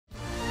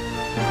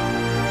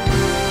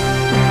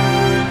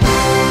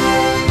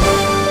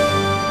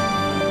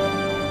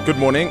Good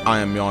morning, I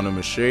am Yana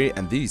Mushiri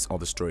and these are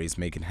the stories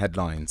making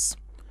headlines.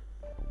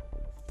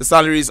 The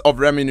Salaries of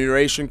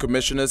Remuneration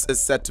Commissioners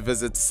is set to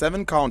visit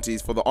 7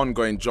 counties for the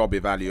ongoing job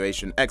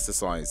evaluation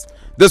exercise.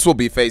 This will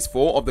be phase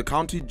 4 of the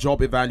county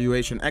job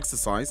evaluation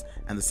exercise,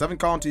 and the 7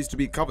 counties to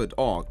be covered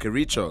are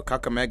Kericho,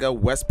 Kakamega,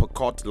 West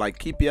Pokot,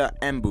 Laikipia,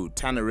 Embu,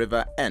 Tana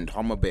River and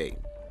Homa Bay.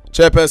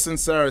 Chairperson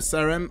Sarah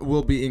Serem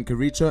will be in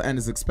Kericho and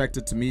is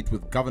expected to meet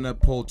with Governor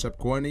Paul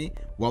Chepkwony,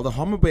 while the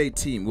Homa Bay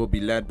team will be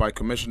led by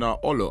Commissioner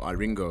Olo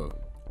Aringo.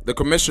 The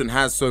Commission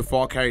has so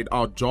far carried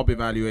out job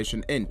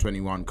evaluation in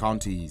 21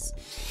 counties.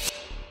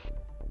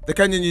 The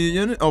Kenyan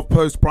Union of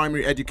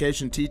Post-Primary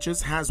Education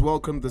Teachers has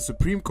welcomed the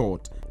Supreme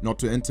Court not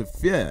to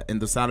interfere in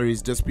the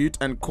salaries dispute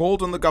and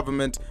called on the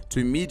government to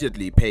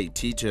immediately pay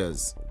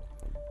teachers.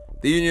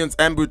 The union's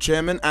Embu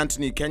chairman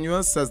Anthony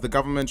Kenyua says the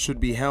government should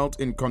be held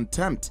in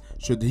contempt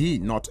should he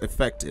not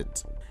effect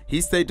it. He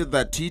stated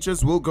that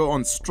teachers will go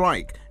on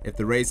strike if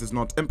the raise is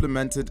not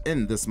implemented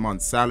in this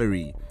month's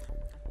salary.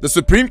 The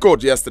Supreme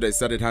Court yesterday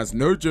said it has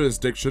no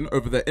jurisdiction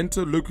over the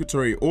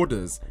interlocutory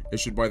orders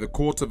issued by the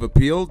Court of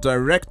Appeal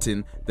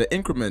directing the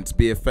increment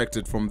be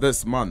effected from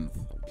this month.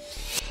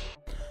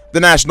 The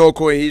National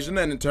Cohesion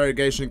and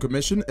Interrogation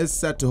Commission is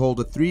set to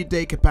hold a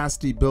 3-day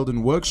capacity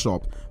building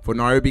workshop for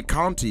Nairobi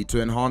County to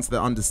enhance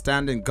their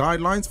understanding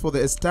guidelines for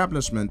the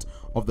establishment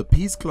of the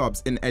peace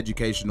clubs in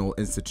educational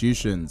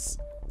institutions.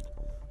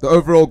 The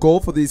overall goal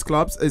for these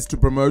clubs is to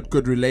promote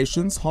good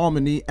relations,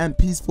 harmony and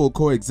peaceful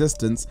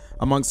coexistence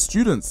amongst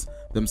students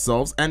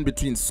themselves and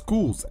between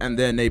schools and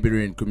their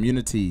neighboring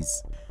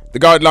communities. The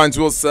guidelines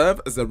will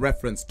serve as a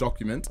reference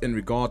document in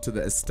regard to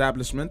the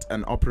establishment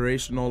and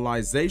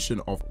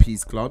operationalization of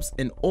peace clubs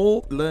in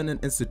all learning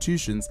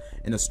institutions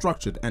in a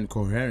structured and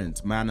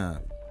coherent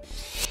manner.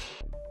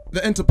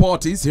 The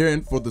inter-parties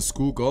hearing for the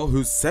schoolgirl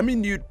whose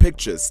semi-nude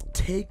pictures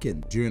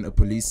taken during a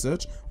police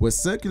search were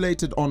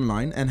circulated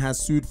online and has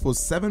sued for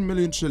 7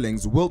 million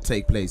shillings will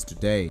take place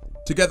today.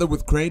 Together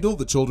with CRADLE-The,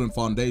 the Children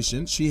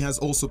Foundation, she has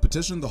also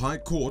petitioned the High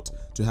Court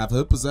to have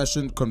her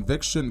possession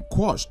conviction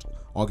quashed,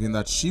 arguing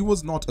that she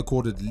was not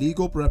accorded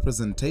legal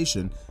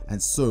representation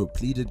and so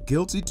pleaded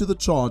guilty to the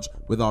charge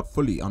without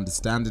fully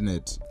understanding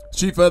it.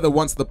 She further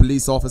wants the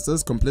police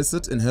officers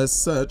complicit in her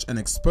search and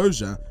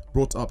exposure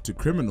brought up to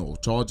criminal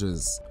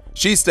charges.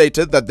 She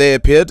stated that they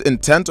appeared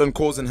intent on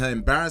causing her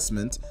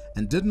embarrassment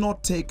and did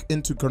not take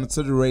into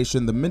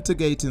consideration the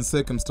mitigating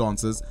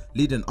circumstances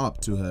leading up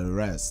to her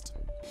arrest.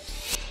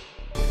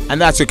 And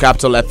that's your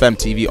Capital FM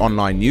TV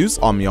online news.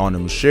 I'm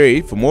Yana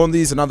Mushiri. For more on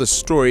these and other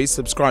stories,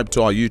 subscribe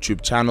to our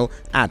YouTube channel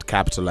at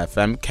Capital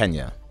FM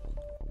Kenya.